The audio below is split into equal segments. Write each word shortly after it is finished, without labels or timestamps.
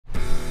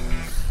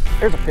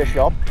There's a fish,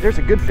 y'all. There's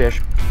a good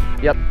fish.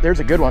 Yep, there's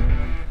a good one.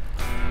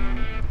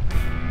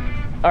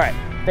 All right,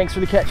 thanks for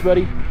the catch,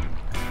 buddy.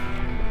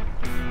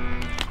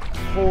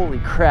 Holy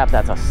crap,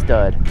 that's a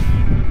stud.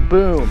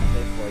 Boom.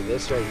 Like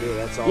this right here,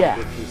 that's all. Yeah,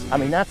 a good piece of I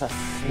mean, that's a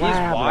He's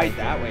slab wide right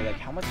that there. way. Like,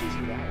 how much is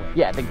he that way?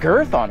 Yeah, the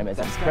girth on him is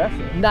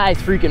impressive. Nice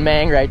freaking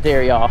mang right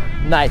there, y'all.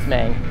 Nice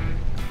mang.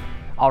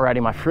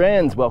 Alrighty, my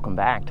friends, welcome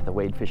back to the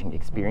Wade Fishing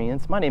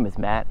Experience. My name is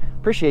Matt.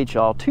 Appreciate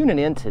y'all tuning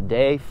in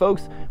today.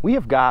 Folks, we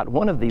have got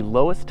one of the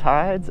lowest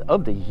tides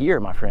of the year,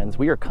 my friends.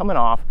 We are coming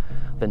off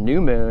the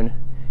new moon,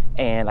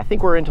 and I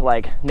think we're into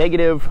like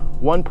negative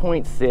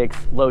 1.6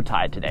 low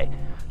tide today.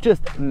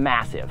 Just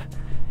massive.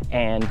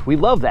 And we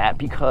love that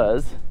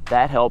because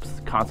that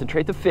helps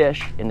concentrate the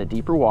fish in the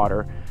deeper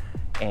water.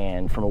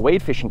 And from a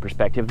wade fishing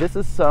perspective,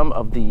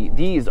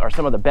 these are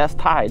some of the best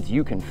tides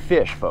you can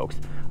fish, folks.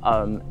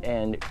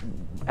 And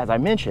as I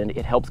mentioned,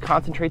 it helps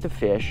concentrate the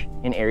fish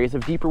in areas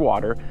of deeper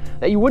water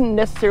that you wouldn't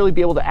necessarily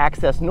be able to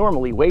access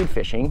normally wade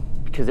fishing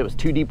because it was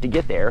too deep to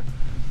get there.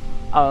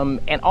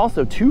 And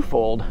also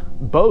twofold,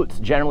 boats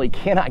generally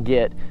cannot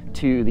get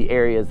to the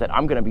areas that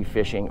I'm gonna be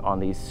fishing on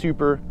these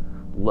super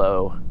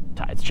low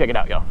tides. Check it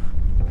out, y'all.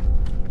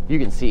 You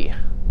can see,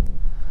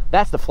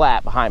 that's the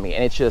flat behind me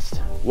and it's just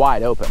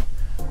wide open,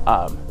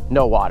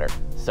 no water.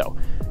 So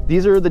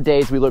these are the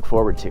days we look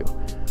forward to.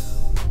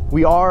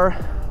 We are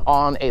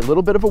on a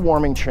little bit of a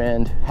warming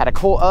trend. Had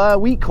a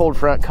weak cold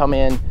front come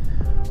in,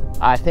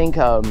 I think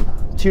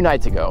 2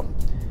 nights ago.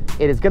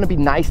 It is gonna be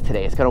nice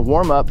today. It's gonna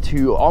warm up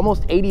to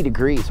almost 80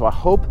 degrees. So I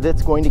hope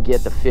that's going to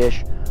get the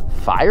fish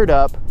fired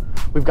up.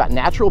 We've got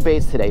natural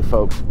baits today,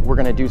 folks. We're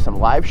gonna do some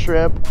live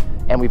shrimp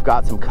and we've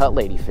got some cut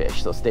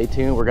ladyfish. So stay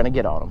tuned, we're gonna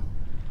get on them.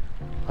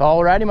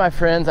 Alrighty, my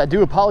friends, I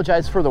do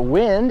apologize for the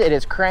wind. It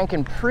is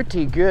cranking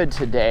pretty good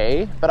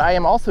today, but I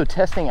am also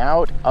testing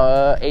out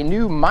a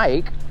new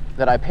mic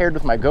that I paired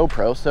with my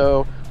GoPro,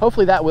 so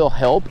hopefully that will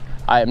help.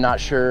 I am not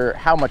sure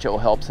how much it will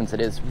help since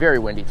it is very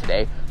windy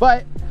today,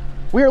 but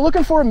we are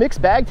looking for a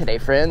mixed bag today,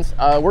 friends.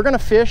 We're gonna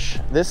fish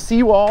this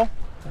seawall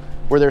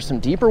where there's some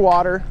deeper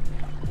water,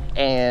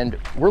 and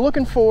we're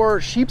looking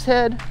for sheep's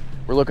head,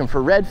 we're looking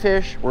for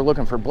redfish, we're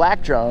looking for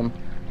black drum,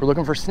 we're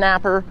looking for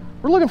snapper,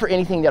 we're looking for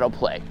anything that'll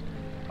play.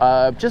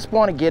 Just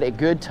want to get a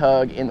good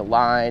tug in the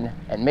line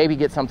and maybe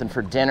get something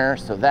for dinner.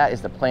 So that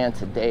is the plan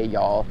today,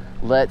 y'all.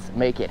 Let's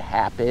make it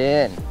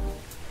happen.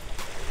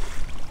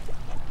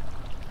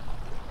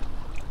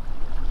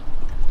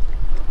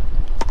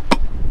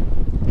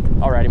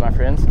 Alrighty, my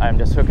friends, I'm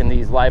just hooking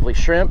these lively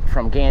shrimp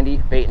from Gandy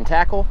Bait and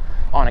Tackle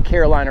on a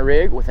Carolina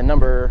rig with a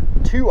number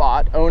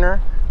 2/0 Owner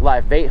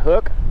live bait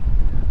hook,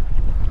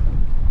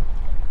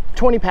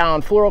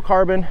 20-pound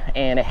fluorocarbon,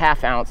 and a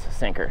 1/2 ounce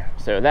sinker.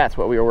 So that's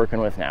what we are working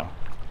with now.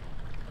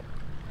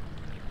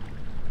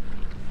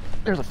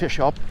 There's a fish,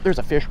 y'all. There's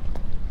a fish.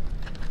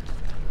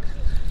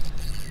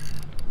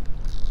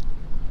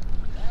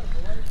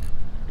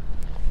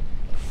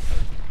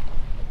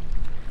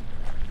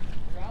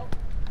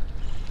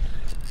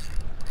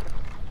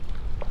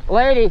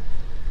 Lady.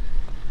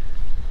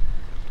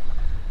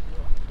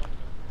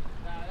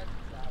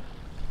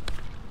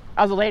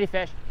 That was a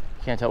ladyfish.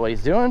 Can't tell what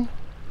he's doing.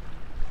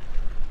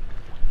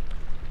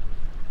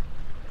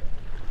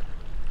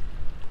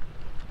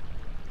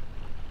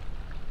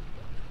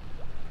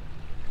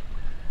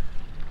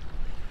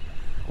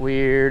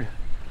 Weird.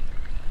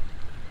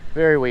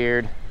 Very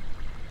weird.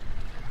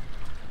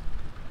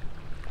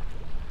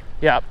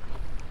 Yep.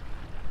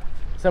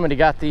 Somebody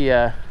got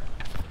the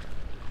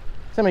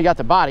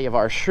body of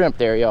our shrimp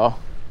there, y'all.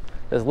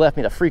 Has left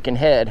me the freaking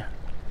head.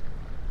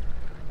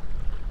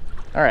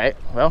 All right,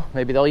 well,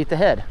 maybe they'll eat the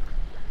head.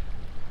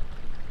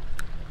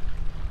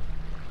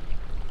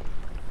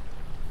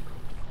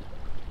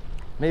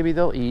 Maybe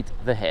they'll eat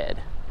the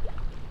head.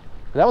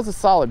 But that was a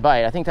solid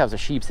bite. I think that was a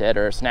sheep's head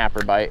or a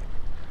snapper bite.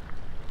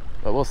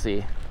 But we'll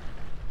see.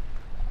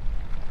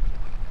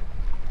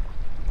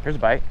 Here's a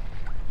bite.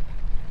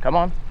 Come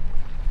on.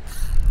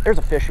 There's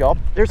a fish, y'all.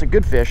 There's a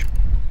good fish.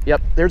 Yep,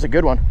 there's a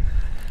good one.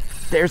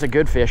 There's a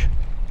good fish.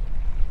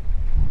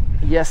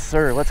 Yes,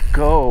 sir. Let's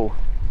go.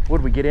 What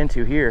did we get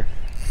into here?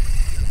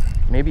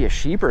 Maybe a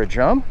sheep or a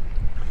drum?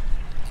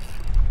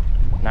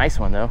 Nice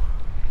one, though.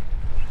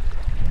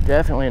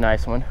 Definitely a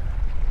nice one.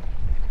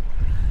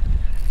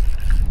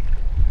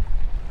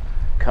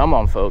 Come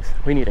on, folks.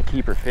 We need a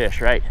keeper fish,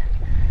 right?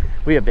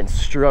 We have been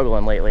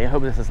struggling lately. I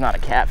hope this is not a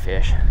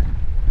catfish. I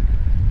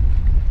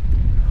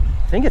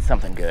think it's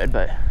something good,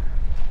 but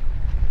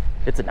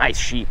it's a nice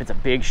sheep. It's a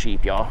big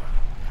sheep, y'all.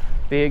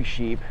 Big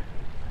sheep.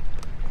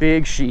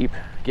 Big sheep.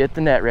 Get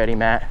the net ready,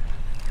 Matt.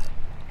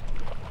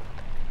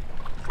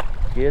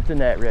 Get the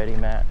net ready,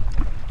 Matt.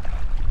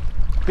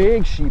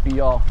 Big sheepy,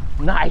 y'all.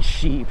 Nice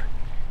sheep.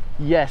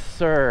 Yes,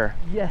 sir.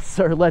 Yes,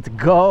 sir. Let's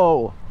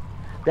go.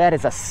 That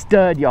is a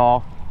stud,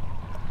 y'all.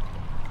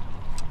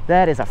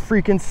 That is a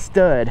freaking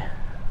stud.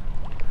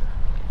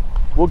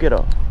 We'll get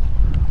a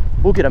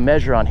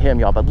measure on him,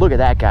 y'all, but look at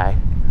that guy.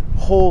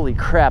 Holy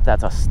crap,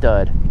 that's a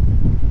stud.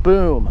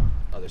 Boom.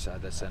 Other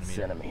side, that's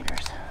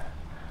centimeters.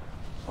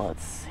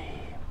 Let's see.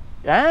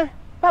 Huh?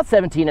 about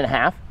 17 and a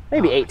half,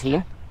 maybe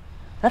 18.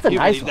 That's a you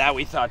nice believe one. that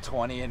we thought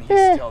 20 and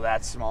he's still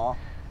that small?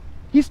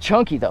 He's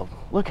chunky though.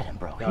 Look at him,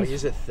 bro. No,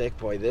 he's a thick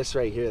boy. This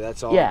right here,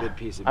 that's all a good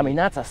piece of meat. I mean,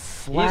 that's a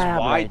slab. He's wide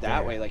right that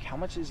there. way. Like, how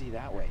much is he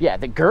that way? Yeah,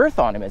 the girth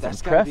on him is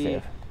That's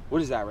impressive.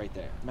 What is that right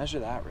there? Measure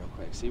that real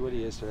quick. See what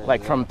he is today.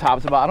 Like from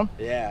top to bottom?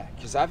 Yeah,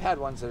 because I've had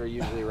ones that are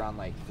usually around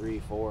like 3,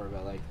 4,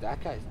 but like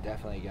that guy's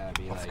definitely got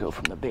to be Let's go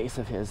from the base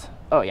of his.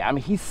 Oh yeah, I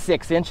mean, he's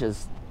 6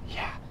 inches.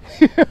 Yeah.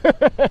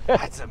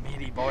 That's a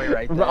meaty boy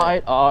right there.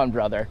 Right on,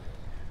 brother.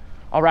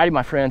 Alrighty,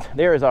 my friends,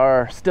 there is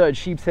our stud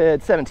sheep's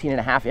head, 17 and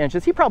a half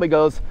inches. He probably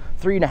goes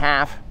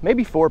 3.5,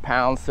 maybe 4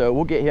 pounds, so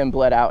we'll get him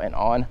bled out and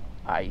on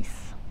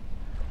ice.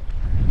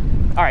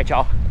 All right,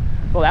 y'all.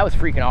 Well, that was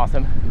freaking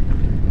awesome.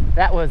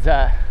 That was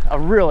a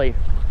really,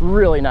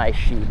 really nice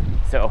sheep.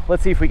 So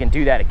let's see if we can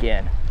do that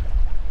again.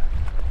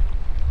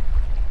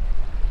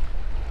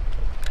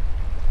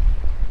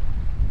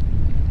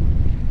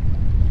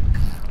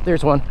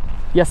 There's one.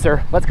 Yes,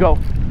 sir. Let's go.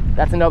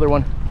 That's another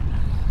one.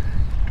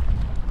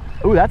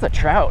 Ooh, that's a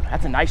trout.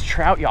 That's a nice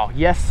trout, y'all.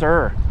 Yes,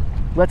 sir.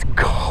 Let's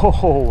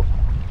go.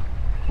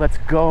 Let's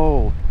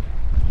go.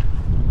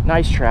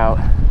 Nice trout.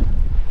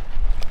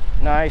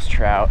 Nice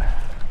trout.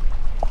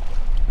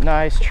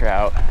 Nice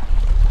trout.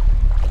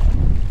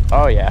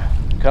 Oh, yeah.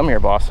 Come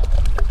here, boss.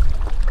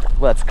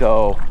 Let's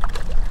go.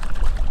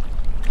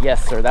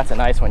 Yes, sir. That's a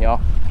nice one, y'all.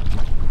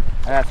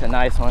 That's a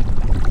nice one.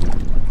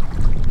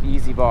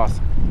 Easy, boss.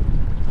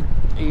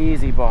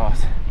 Easy,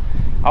 boss.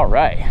 All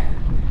right.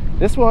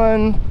 This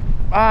one,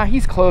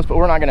 he's close, but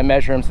we're not going to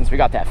measure him since we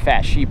got that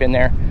fat sheep in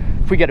there.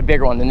 If we get a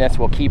bigger one than this,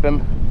 we'll keep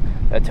him.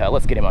 But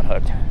let's get him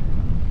unhooked.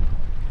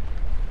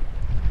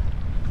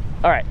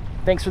 All right.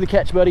 Thanks for the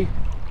catch, buddy.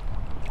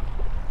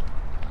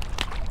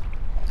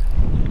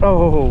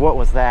 Oh, what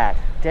was that?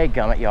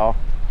 Dadgummit, y'all.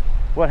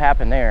 What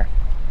happened there?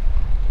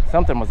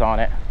 Something was on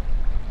it.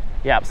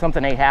 Yeah,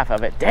 something ate half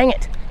of it. Dang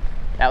it!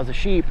 That was a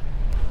sheep.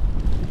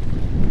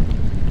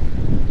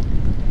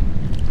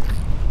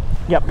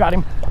 Yep, got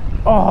him.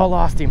 Oh,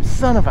 lost him.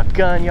 Son of a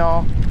gun,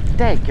 y'all.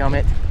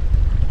 Dadgummit.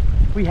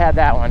 We had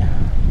that one.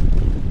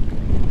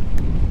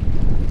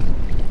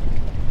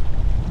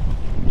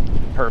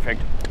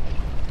 Perfect.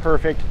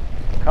 Perfect.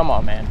 Come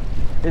on, man.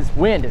 This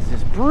wind is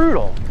just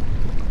brutal.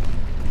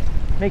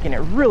 Making it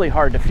really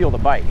hard to feel the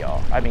bite,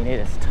 y'all. I mean, it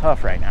is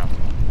tough right now.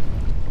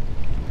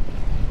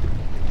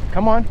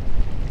 Come on.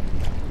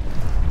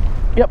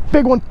 Yep,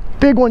 big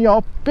one,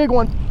 y'all. Big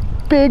one.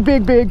 Big,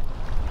 big, big.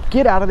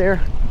 Get out of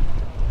there.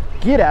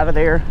 Get out of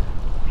there.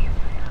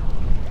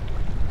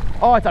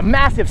 Oh, it's a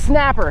massive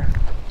snapper.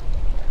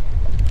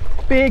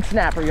 Big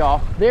snapper,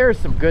 y'all. There's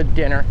some good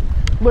dinner.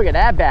 Look at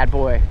that bad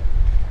boy.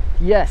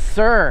 Yes,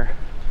 sir.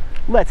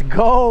 Let's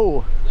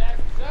go. Yes,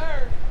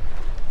 sir.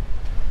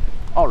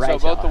 All right,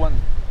 so both the one.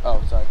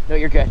 Oh, sorry. No,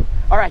 you're good.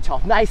 All right,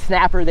 y'all. Nice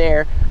snapper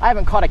there. I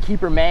haven't caught a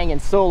keeper mang in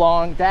so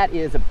long. That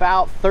is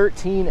about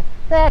 12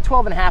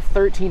 and a half,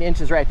 13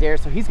 inches right there.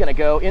 So he's gonna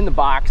go in the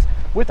box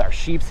with our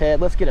sheep's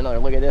head. Let's get another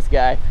look at this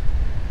guy.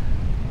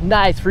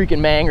 Nice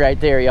freaking mang right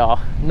there, y'all.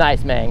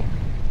 Nice mang.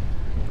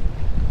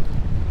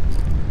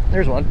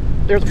 There's one.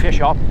 There's a fish,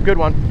 y'all. Good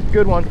one.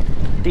 Good one.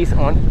 Decent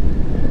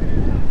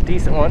one.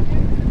 Decent one.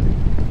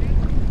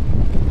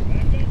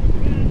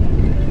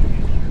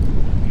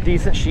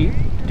 Decent sheep.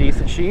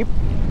 Decent sheep.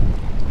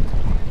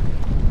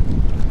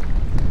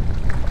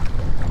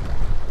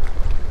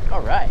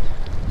 All right.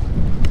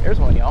 There's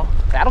one, y'all.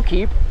 That'll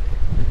keep.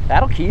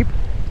 That'll keep.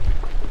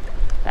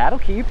 That'll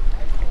keep.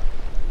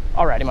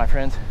 Alrighty, my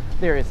friends.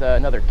 There is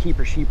another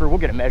keeper sheeper. We'll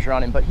get a measure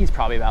on him, but he's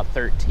probably about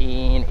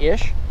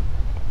 13-ish.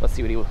 Let's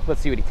see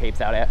what he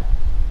tapes out at.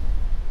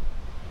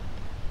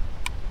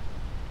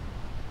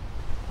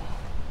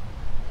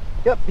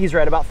 Yep, he's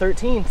right about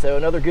 13. So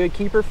another good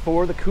keeper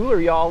for the cooler,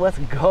 y'all. Let's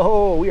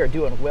go. We are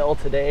doing well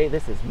today.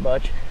 This is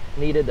much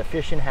needed. The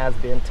fishing has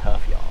been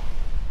tough, y'all.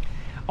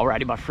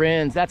 Alrighty, my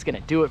friends, that's gonna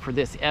do it for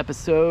this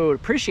episode.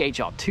 Appreciate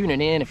y'all tuning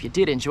in. If you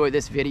did enjoy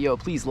this video,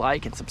 please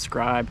like and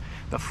subscribe.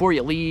 Before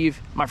you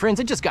leave, my friends,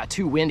 it just got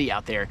too windy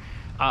out there.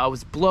 It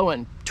was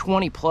blowing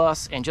 20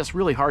 plus and just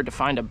really hard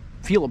to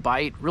feel a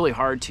bite, really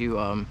hard to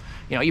you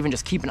know, even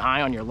just keep an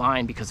eye on your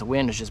line because the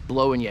wind is just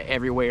blowing you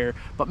everywhere.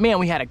 But man,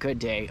 we had a good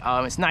day.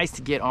 It's nice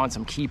to get on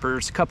some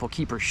keepers, a couple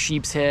keeper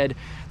sheep's head.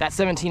 That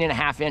 17 and a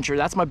half incher,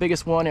 that's my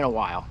biggest one in a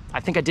while.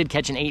 I think I did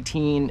catch an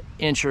 18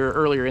 incher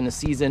earlier in the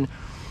season,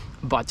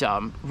 but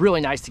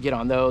really nice to get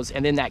on those.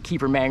 And then that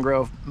keeper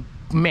mangrove,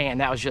 man,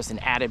 that was just an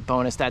added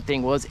bonus. That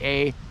thing was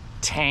a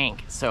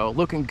tank. So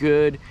looking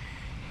good,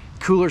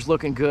 cooler's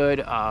looking good.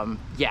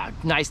 Yeah,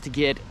 nice to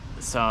get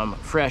some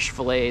fresh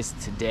fillets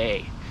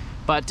today.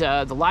 But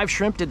the live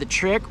shrimp did the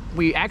trick.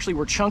 We actually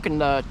were chunking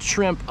the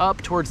shrimp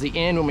up towards the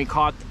end when we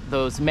caught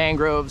those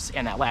mangroves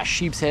and that last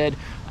sheep's head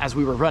as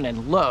we were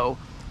running low,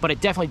 but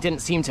it definitely didn't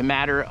seem to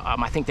matter.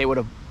 I think they would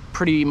have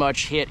pretty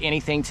much hit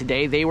anything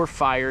today. They were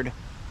fired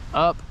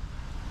up.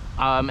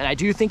 And I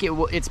do think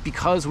it's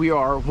because we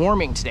are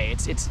warming today.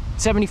 It's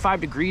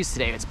 75 degrees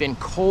today. It's been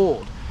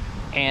cold.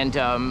 And,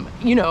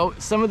 you know,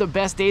 some of the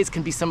best days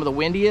can be some of the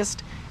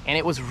windiest. and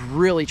it was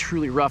really,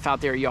 truly rough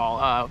out there,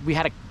 y'all. We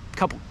had a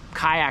couple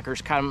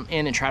kayakers come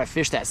in and try to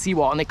fish that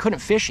seawall, and they couldn't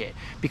fish it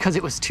because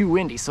it was too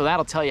windy. So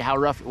that'll tell you how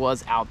rough it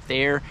was out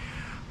there.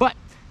 But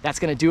that's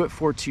gonna do it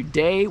for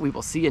today. We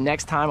will see you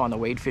next time on the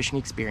Wade Fishing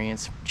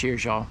Experience.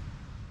 Cheers, y'all.